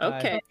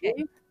 Okay.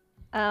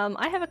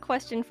 I have a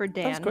question for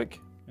Dan. That's quick.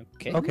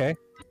 Okay. Okay.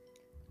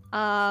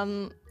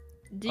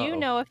 Do you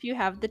know if you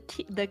have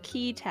the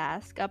key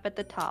task up at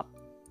the top?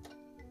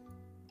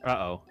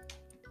 Uh-oh.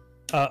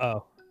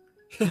 Uh-oh.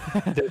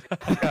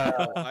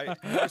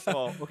 First of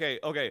all,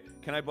 okay.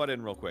 Can I butt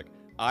in real quick?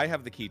 I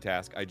have the key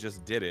task. I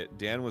just did it.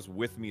 Dan was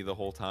with me the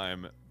whole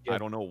time. I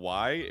don't know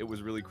why. It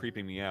was really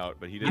creeping me out,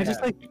 but he didn't. I'm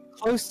just like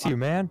close to you,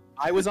 man.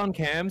 I was on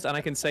cams, and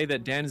I can say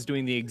that Dan is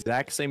doing the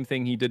exact same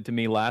thing he did to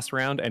me last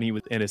round, and he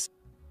was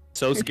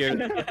so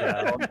scared.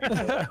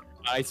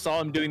 I saw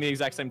him doing the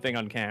exact same thing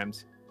on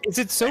cams. Is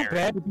it so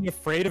bad to be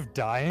afraid of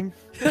dying?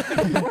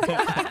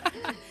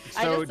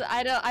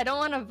 I don't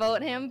want to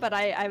vote him, but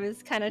I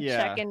was kind of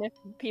checking if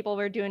people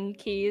were doing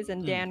keys,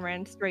 and Dan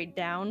ran straight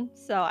down.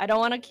 So I don't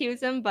want to accuse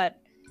him, but.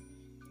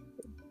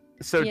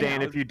 So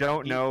Dan, if you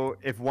don't know,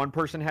 if one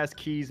person has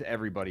keys,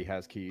 everybody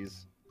has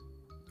keys.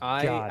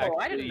 I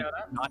didn't know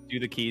that. Not do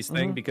the keys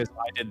thing because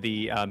I did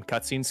the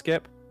cutscene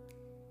skip.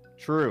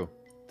 True.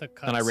 The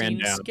and I ran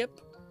cutscene down. skip?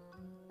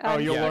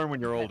 You'll learn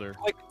when you're older.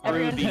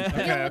 Everyone be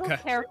a little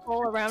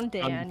careful around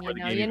Dan. You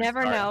know, you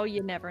never know.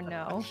 You never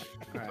know.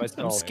 Right.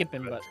 I'm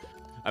skipping, but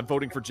I'm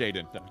voting for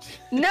Jaden.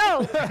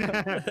 No.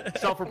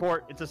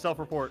 Self-report. It's a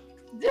self-report.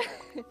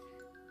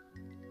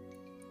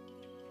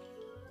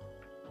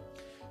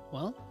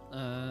 Well,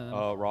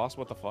 Ross,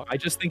 what the fuck? I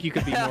just think you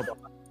could be more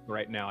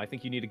right now. I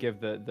think you need to give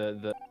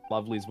the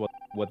lovelies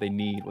what they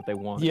need, what they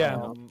want.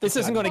 Yeah, this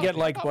isn't going to get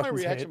like my buttons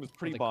reaction hit. was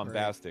pretty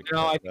bombastic.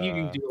 No, I but, think you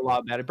can do a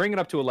lot better. Bring it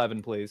up to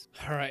 11, please.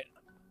 all right.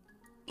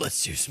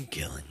 Let's do some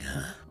killing,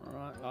 huh? All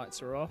right,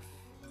 lights are off.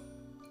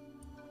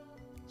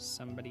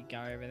 Somebody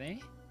go over there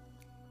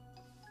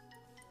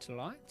to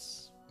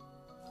lights.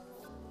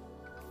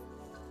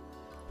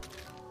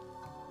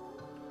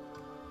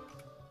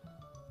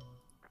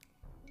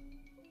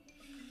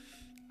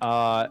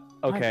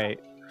 Okay.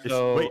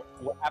 So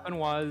what happened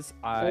was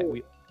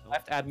we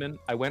left admin.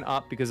 I went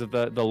up because of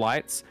the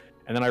lights,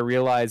 and then I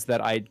realized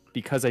that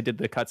because I did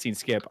the cutscene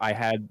skip,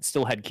 I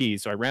still had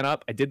keys. So I ran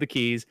up, I did the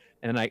keys,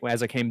 and then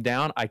as I came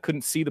down, I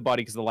couldn't see the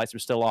body because the lights were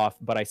still off,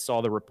 but I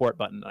saw the report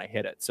button and I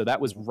hit it. So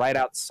that was right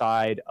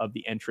outside of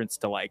the entrance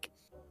to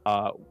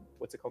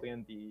what's it called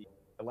again? The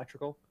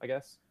electrical, I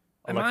guess.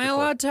 Am I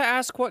allowed to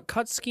ask what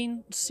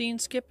cutscene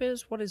skip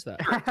is? What is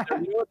that? So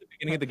you know at the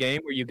beginning of the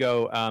game where you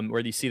go,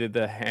 where you see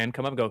the hand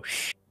come up and go,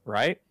 shh,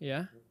 right?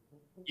 Yeah.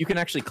 You can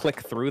actually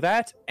click through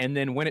that, and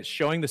then when it's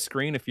showing the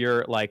screen, if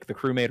you're like the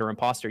crewmate or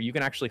imposter, you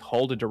can actually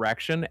hold a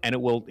direction, and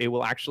it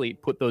will actually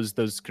put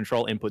those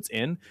control inputs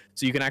in,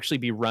 so you can actually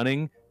be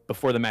running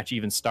before the match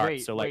even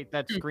starts. Wait,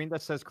 that screen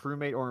that says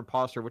crewmate or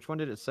imposter, which one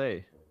did it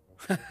say?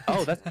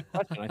 Oh, that's a good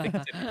question. I think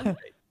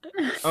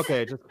it's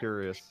okay, just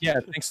curious. Yeah,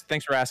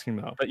 thanks for asking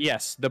though. But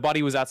yes, the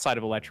body was outside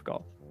of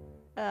electrical.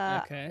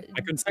 Okay.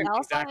 I couldn't say Alpha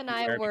exactly and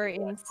I where. were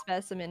in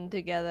specimen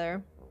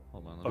together.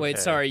 Hold on. Wait,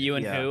 sorry, you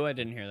and yeah. who? I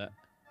didn't hear that.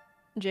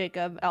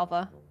 Jacob,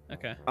 Alpha.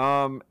 Okay.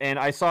 And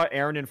I saw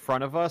Aaron in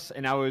front of us,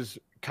 and I was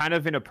kind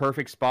of in a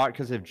perfect spot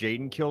because if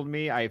Jaden killed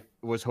me, I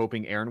was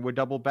hoping Aaron would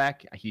double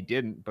back. He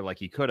didn't, but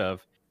he could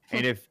have.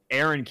 And if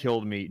Aaron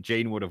killed me,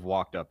 Jaden would have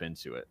walked up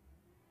into it.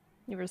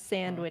 You were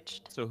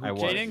sandwiched. So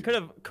Jaden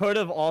could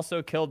have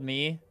also killed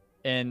me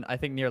in I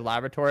think near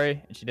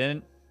laboratory, and she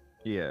didn't.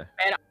 Yeah.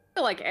 And I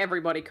feel like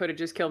everybody could have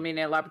just killed me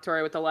near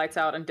laboratory with the lights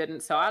out and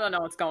didn't. So I don't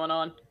know what's going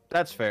on.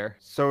 That's fair.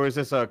 So is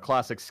this a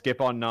classic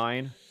skip on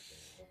 9?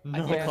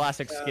 I think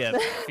classic skip.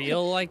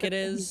 Feel like it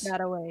is.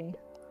 Got away.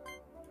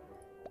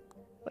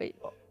 Wait,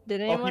 did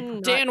anyone?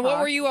 not Dan, what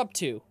talk? were you up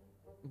to?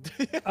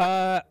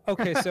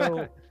 Okay,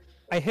 so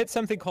I hit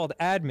something called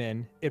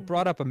admin. It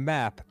brought up a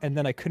map, and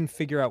then I couldn't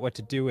figure out what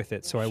to do with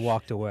it, so I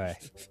walked away.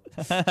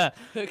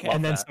 Okay.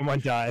 And then someone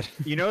died.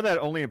 You know that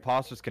only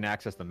imposters can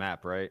access the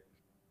map, right?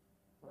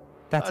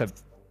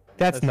 That's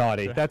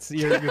naughty.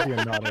 You're being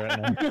naughty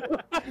right now.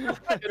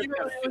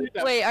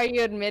 Wait, are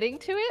you admitting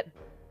to it?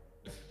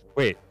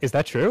 Wait, is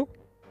that true?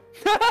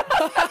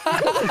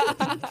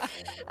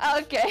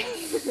 Okay.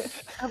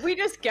 Have we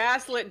just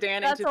gaslit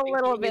Dan That's into a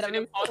little thinking bit he's of an a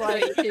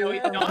imposter? slight No,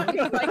 he's not.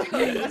 Like,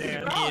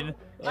 Dan.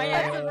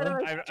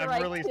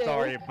 I'm really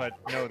sorry, but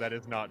no, that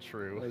is not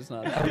true. It's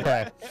not.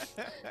 Okay.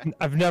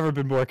 I've never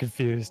been more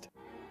confused.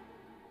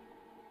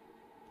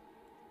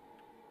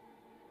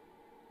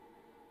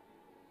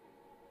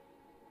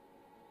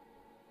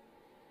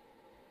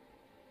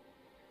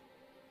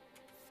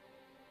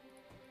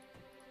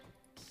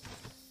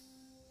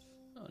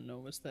 Oh no,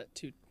 was that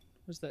too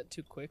quick? Was that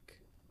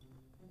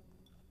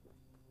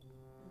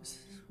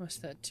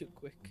too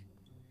quick?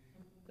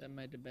 That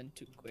might have been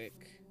too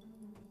quick.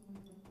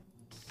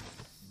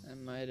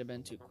 That might have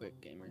been too quick,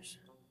 gamers.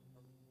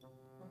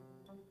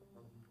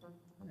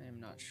 I am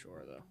not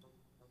sure though.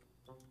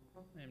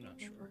 I'm not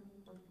sure.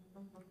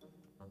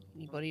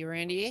 Anybody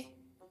around here?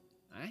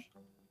 Aye?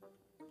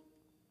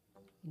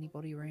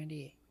 Anybody around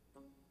here?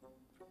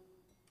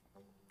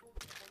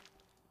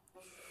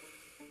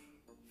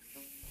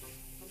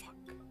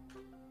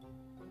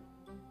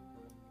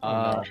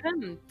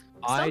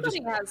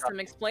 Somebody has some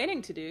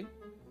explaining to do.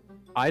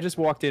 I just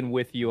walked in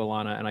with you,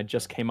 Alana, and I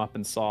just came up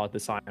and saw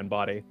this iron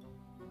body.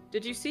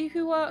 Did you see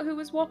who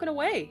was walking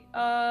away?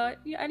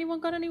 Anyone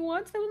got any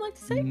words they would like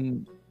to say?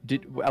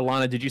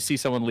 Alana, did you see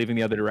someone leaving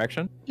the other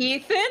direction?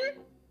 Ethan?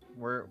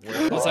 Where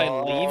was I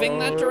leaving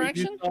that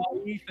direction?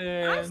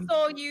 I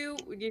saw you.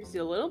 You see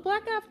a little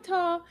black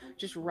avatar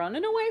just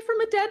running away from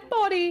a dead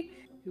body.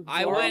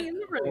 I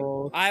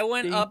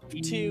went up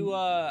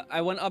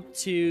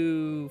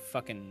to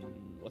fucking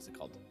what's it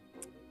called?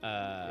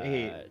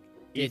 The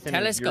Ethan,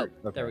 telescope.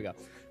 okay. There we go.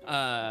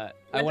 I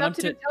went up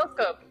to the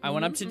telescope. I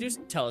went up to do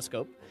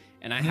telescope,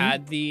 and I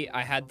had the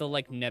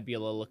like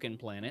nebula looking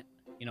planet.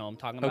 You know what I'm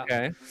talking about?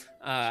 Okay.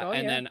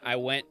 And then I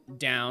went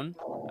down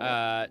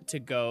to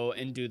go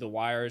and do the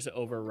wires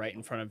over right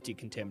in front of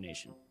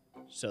decontamination.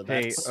 So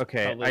that's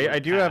okay. I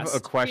do have a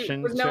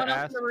question was no to one else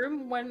ask. in the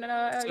room when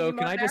So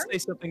can I just say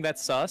something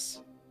that's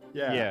sus?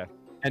 Yeah.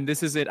 And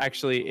this is it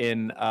actually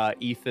in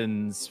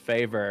Ethan's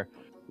favor.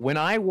 When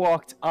I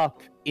walked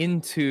up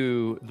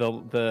into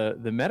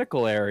the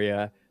medical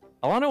area,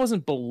 Alana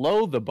wasn't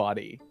below the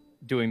body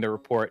doing the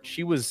report.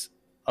 She was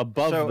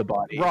above the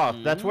body. Roth,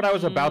 that's what I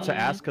was about to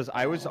ask because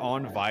I was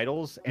on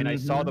vitals and I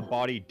saw the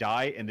body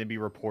die and then be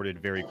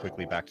reported very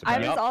quickly back to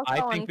body.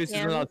 I think this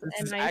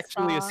is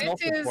actually a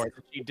self-report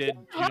that she did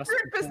just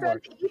before.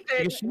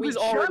 Because she was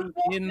already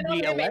in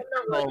the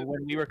electrical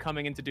when we were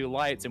coming in to do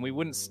lights, and we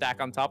wouldn't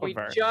stack on top of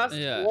her. We just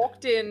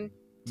walked in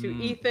to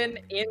Ethan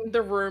in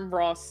the room,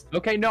 Ross.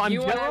 Okay, no, I'm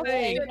You just were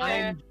saying. in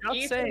there. I'm just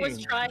Ethan saying.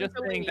 was trying Just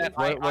to saying leave.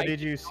 that. What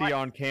did you see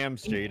on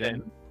cams,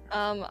 Jaden?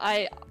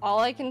 All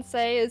I can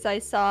say is I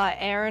saw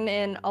Aaron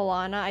and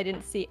Alana. I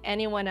didn't see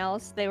anyone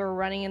else. They were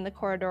running in the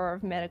corridor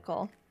of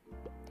medical.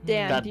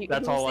 Dan,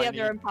 that's all who's I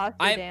the other need. imposter,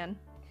 Dan?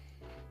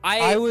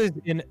 I was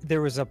in.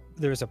 There was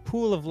a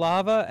pool of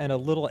lava and a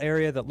little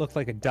area that looked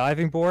like a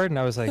diving board, and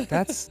I was like,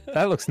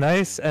 that looks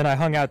nice. And I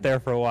hung out there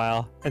for a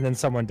while, and then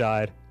someone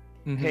died.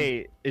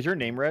 Hey, is your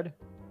name red?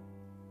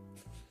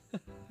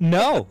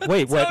 No,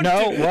 wait, what?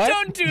 No, what?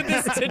 Don't do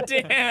this to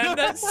Dan.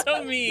 That's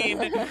so mean.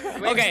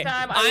 Okay,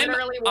 I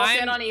literally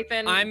walked in on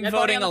Ethan. I'm dead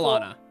body voting on the floor,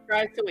 Alana.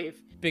 Tries to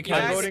leave.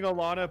 Because I'm voting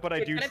Alana, but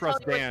I do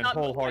trust Dan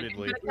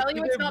wholeheartedly. I'm gonna tell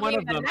you it's not me. One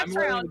of them. Next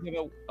I'm round, willing to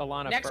give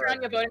Alana next first.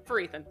 round, you're voting for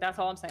Ethan. That's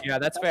all I'm saying. Yeah,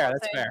 that's fair.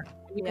 That's fair.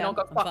 You can all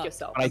go fuck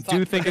yourself. But I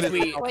do think it is.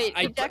 Wait,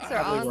 the decks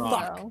are on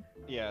though.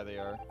 Yeah, they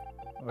are.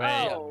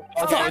 Oh,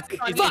 Fuck!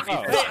 I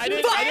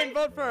didn't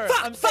vote for her.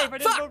 I'm safe. I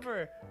didn't vote for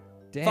her.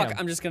 Damn. Fuck!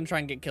 I'm just gonna try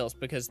and get kills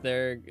because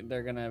they're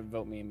gonna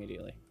vote me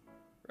immediately,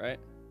 right?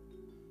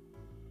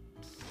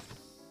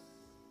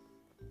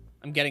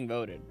 I'm getting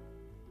voted.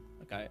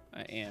 Like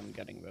I am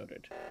getting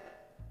voted.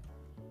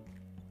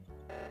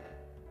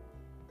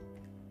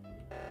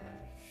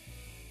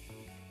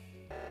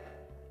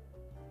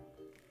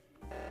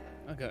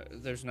 Okay,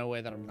 there's no way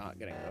that I'm not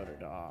getting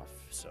voted off,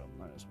 so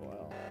might as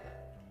well,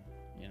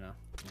 you know.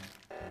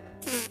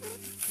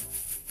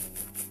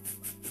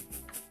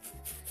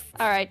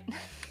 All right.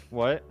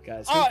 What?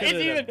 Guys, Oh, it's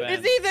Ethan!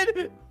 It's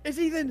Ethan! It's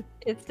Ethan!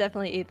 It's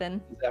definitely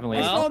Ethan. Definitely.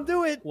 I saw him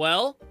do it!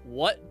 Well,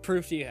 what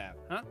proof do you have,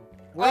 huh?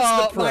 Where's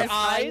the my proof?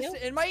 eyes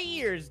and my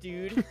ears,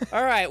 dude.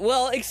 All right,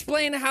 well,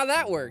 explain how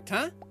that worked,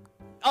 huh?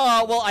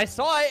 Oh, well, I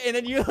saw it, and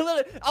then you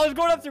literally... I was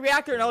going up to the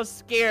reactor, and I was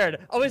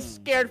scared. I was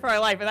scared for my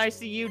life, and I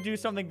see you do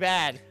something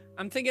bad.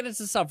 I'm thinking it's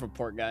a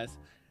self-report, guys.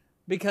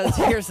 Because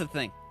here's the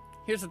thing.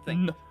 Here's the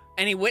thing.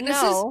 Any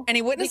witnesses? No,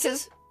 Any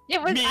witnesses?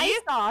 It was Me? I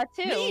saw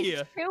too. Me?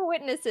 2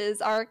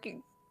 witnesses are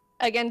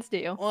against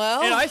you.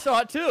 Well, And I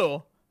saw it,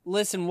 too.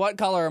 listen, what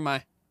color am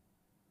I?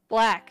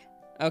 Black.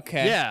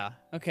 Okay. Yeah.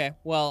 Okay,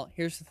 well,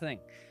 here's the thing.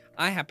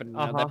 I happen to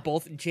know that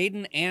both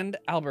Jaden and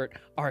Albert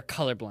are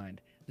colorblind.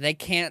 They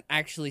can't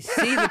actually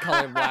see the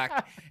color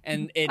black,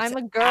 and it's I'm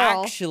a girl.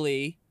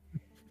 actually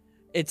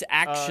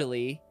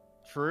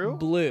True?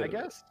 blue. I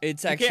guess.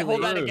 It's You actually can't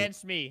hold that blue.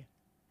 against me.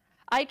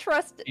 I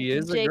trust She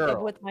is a Jacob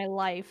girl. with my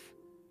life.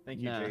 Thank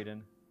you, Nah.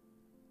 Jaden.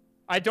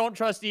 I don't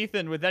trust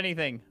Ethan with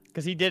anything,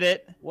 because he did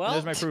it. Well,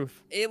 There's my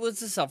proof. It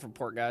was a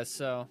self-report, guys.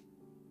 So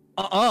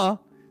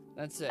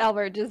that's it.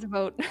 Albert, just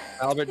vote.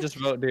 Albert, just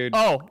vote, dude.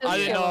 Oh, Just I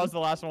didn't kill know I him. was the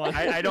last one.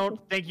 I don't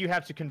think you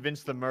have to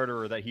convince the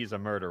murderer that he's a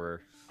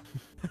murderer.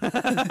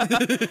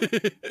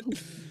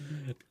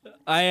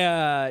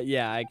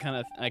 I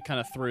kind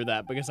of threw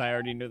that because I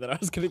already knew that I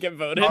was gonna get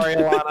voted. Sorry,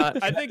 Alana.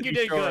 I think you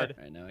did good.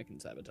 Right now I can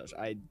sabotage.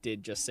 I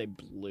did just say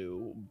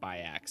blue by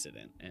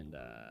accident, and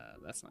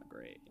that's not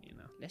great, you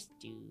know. Let's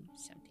do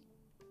something.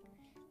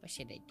 What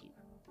should I do?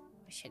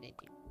 What should I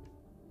do?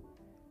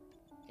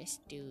 Let's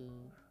do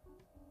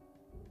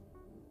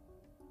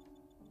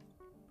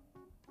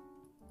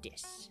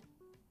this.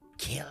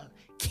 Kill!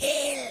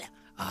 Kill!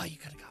 Oh, you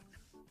gotta go.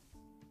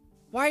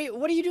 What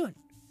are you doing?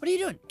 What are you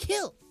doing?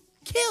 Kill!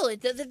 Kill it!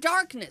 The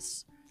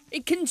darkness!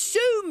 It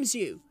consumes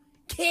you!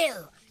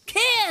 Kill!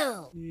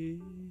 Kill!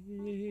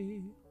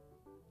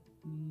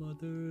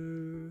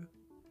 Mother,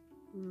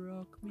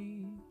 rock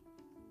me.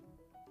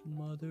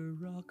 Mother,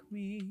 rock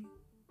me.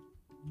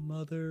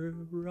 Mother,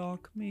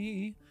 rock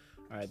me.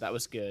 All right, that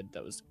was good.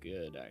 That was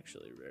good,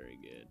 actually. Very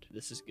good.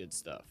 This is good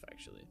stuff,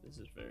 actually. This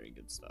is very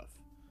good stuff.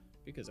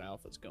 Because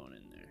Alpha's going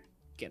in there,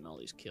 getting all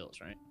these kills,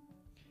 right?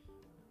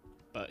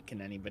 But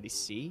can anybody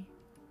see?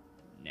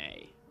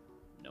 Nay.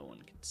 No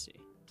one can see.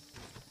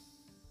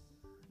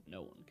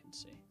 No one can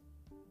see.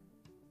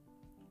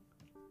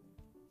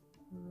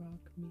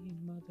 Rock me,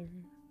 mother,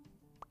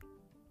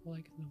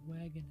 like the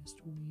wagonist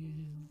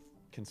wheel.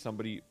 Can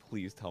somebody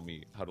please tell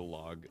me how to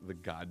log the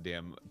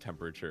goddamn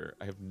temperature?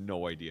 I have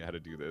no idea how to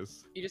do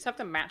this. You just have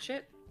to match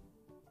it.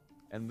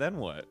 And then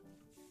what?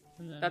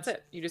 That's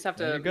it. You just have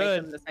to make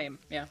good. them the same.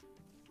 Yeah.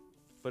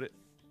 But it...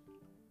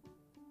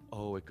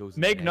 Oh, it goes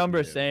Make negative.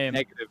 numbers same.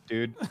 Negative,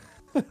 dude.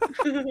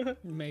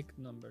 Make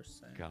numbers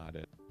same. Got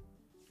it.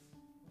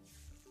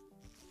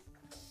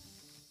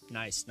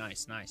 Nice,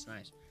 nice, nice,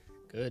 nice.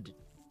 Good,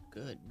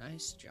 good.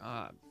 Nice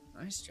job.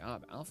 Nice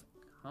job, Alpha.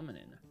 Coming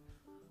in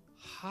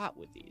hot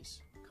with these.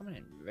 Coming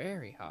in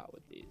very hot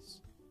with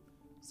these.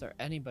 Is there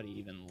anybody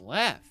even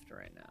left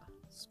right now?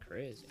 It's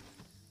crazy.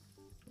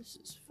 This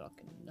is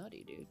fucking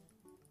nutty, dude.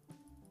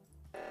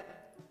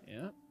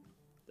 Yep.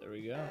 There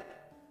we go.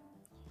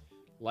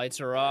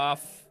 Lights are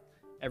off.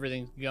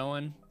 Everything's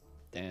going.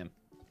 Damn.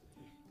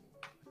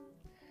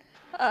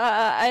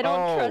 I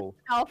don't trust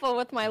Alpha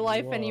with my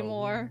life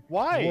anymore.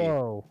 Why?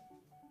 Whoa.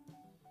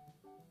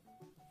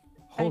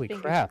 Holy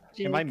think crap. it's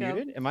Am I Jacob.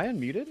 muted? Am I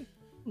unmuted?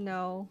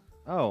 No.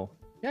 Oh,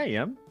 yeah, I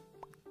am.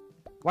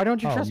 Why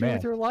don't you Oh, trust me man.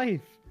 with your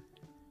life?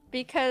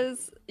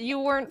 Because you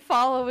weren't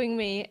following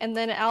me, and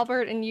then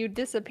Albert and you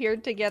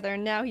disappeared together,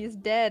 and now he's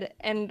dead,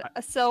 and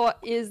so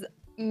is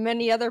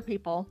many other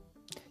people.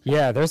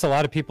 Yeah, there's a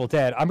lot of people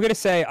dead. I'm gonna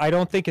say I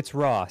don't think it's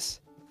Ross.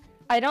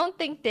 I don't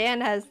think Dan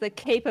has the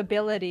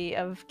capability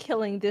of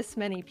killing this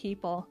many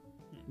people.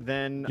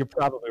 Then You're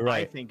probably I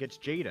right. think it's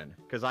Jaden,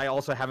 because I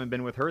also haven't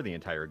been with her the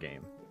entire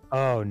game.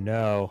 Oh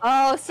no.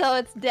 Oh, so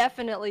it's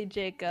definitely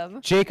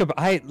Jacob. Jacob,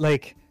 I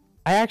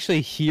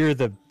actually hear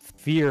the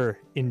fear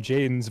in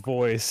Jaden's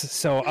voice,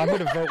 so I'm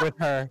gonna vote with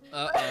her.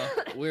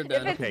 Uh-oh. We're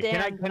done. If it's Okay,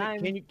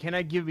 Dan, can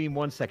I give me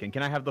 1 second?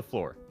 Can I have the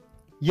floor?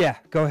 Yeah,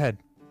 go ahead.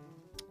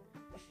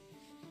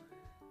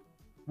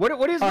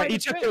 What is my You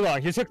defense? took too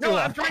long. You took too No, long.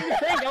 I'm trying to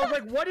think. I was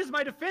like, what is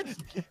my defense?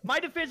 My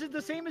defense is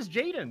the same as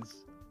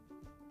Jaden's.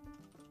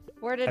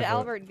 Where did I vote.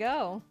 Albert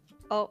go?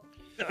 Oh,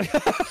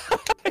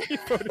 You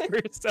voted for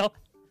yourself.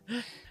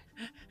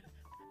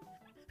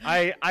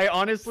 I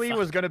honestly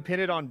was gonna pin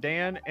it on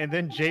Dan, and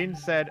then Jane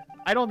said,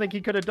 "I don't think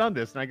he could have done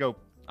this," and I go,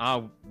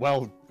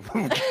 well."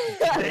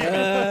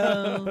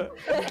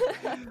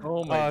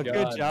 Oh my god.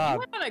 Good job. You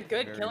went on a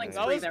good killing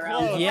That spree was there,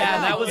 close. Alpha.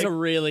 Yeah, that Wow. was a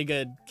really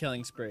good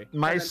killing spree.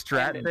 My Kevin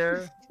strat Sandin.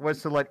 there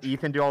was to let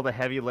Ethan do all the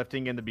heavy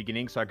lifting in the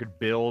beginning, so I could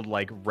build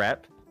like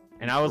rep.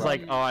 And I was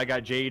like, "Oh, I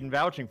got Jaden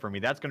vouching for me.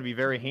 That's gonna be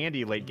very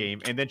handy late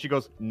game." And then she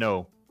goes,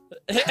 "No."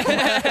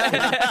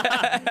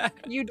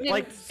 you didn't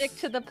Like- stick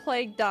to the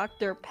plague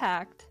doctor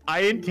pact.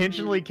 I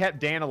intentionally kept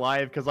Dan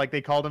alive because like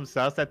they called him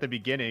sus at the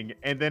beginning,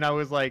 and then I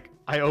was like,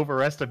 I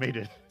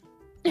overestimated.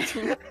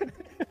 I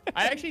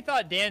actually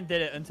thought Dan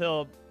did it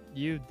until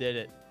you did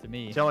it to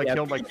me. Until I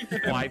killed like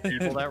 5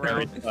 people that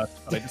Very round. sus,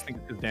 but I just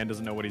think because Dan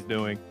doesn't know what he's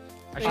doing.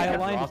 should've I kept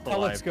aligned Ross a alive.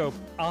 telescope.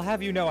 I'll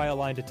have you know I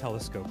aligned a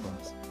telescope,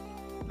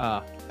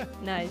 Ross.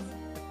 Nice.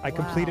 I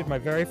completed my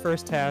very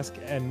first task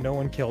and no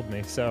one killed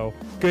me, so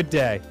good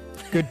day.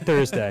 Good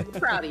Thursday.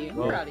 Proud of you.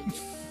 Well- Proud of you.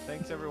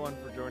 Thanks everyone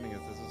for joining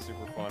us. This is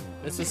super fun.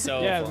 This is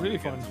so Yeah, it was fun. really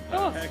fun.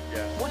 Heck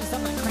yeah. What is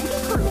up, my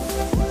crazy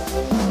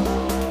crew?